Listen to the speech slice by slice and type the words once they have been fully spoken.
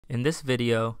In this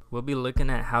video, we'll be looking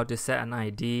at how to set an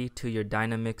ID to your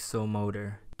Dynamixel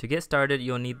motor. To get started,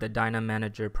 you'll need the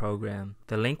DynaManager program.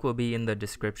 The link will be in the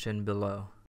description below.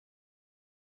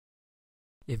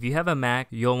 If you have a Mac,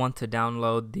 you'll want to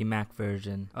download the Mac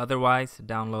version. Otherwise,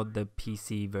 download the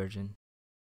PC version.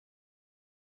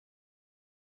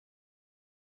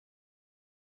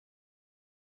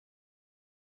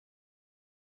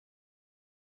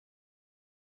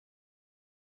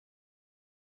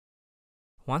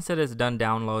 Once it is done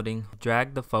downloading,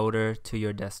 drag the folder to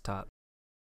your desktop.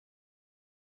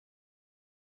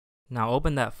 Now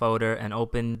open that folder and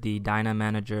open the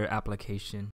DynaManager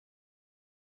application.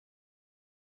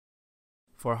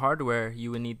 For hardware,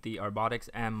 you will need the QRbx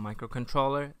AM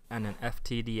microcontroller and an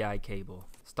FTDI cable.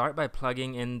 Start by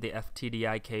plugging in the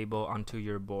FTDI cable onto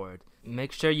your board.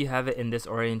 Make sure you have it in this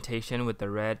orientation with the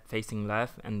red facing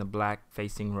left and the black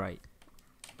facing right.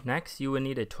 Next, you will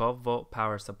need a 12-volt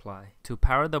power supply. To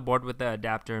power the board with the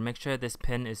adapter, make sure this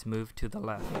pin is moved to the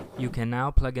left. You can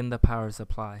now plug in the power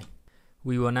supply.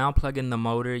 We will now plug in the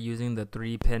motor using the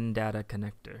 3-pin data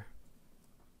connector.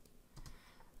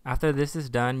 After this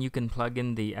is done, you can plug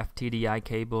in the FTDI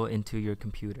cable into your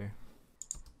computer.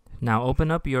 Now open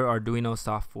up your Arduino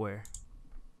software.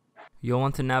 You'll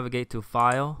want to navigate to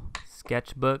File,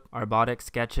 Sketchbook, QRbx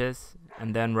Sketches,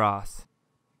 and then ROS.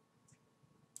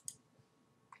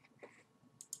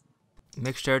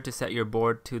 Make sure to set your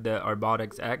board to the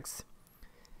QRbx X.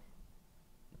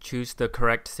 Choose the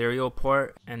correct serial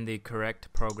port and the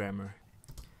correct programmer.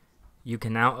 You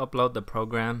can now upload the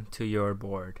program to your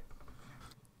board.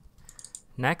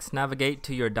 Next, navigate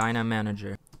to your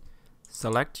DynaManager.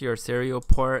 Select your serial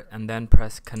port and then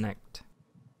press Connect.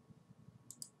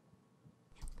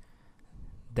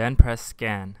 Then press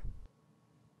Scan.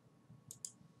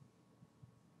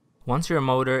 Once your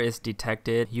motor is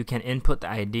detected, you can input the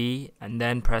ID and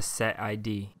then press Set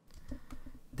ID.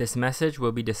 This message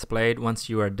will be displayed once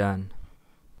you are done.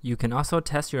 You can also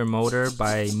test your motor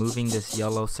by moving this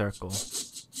yellow circle.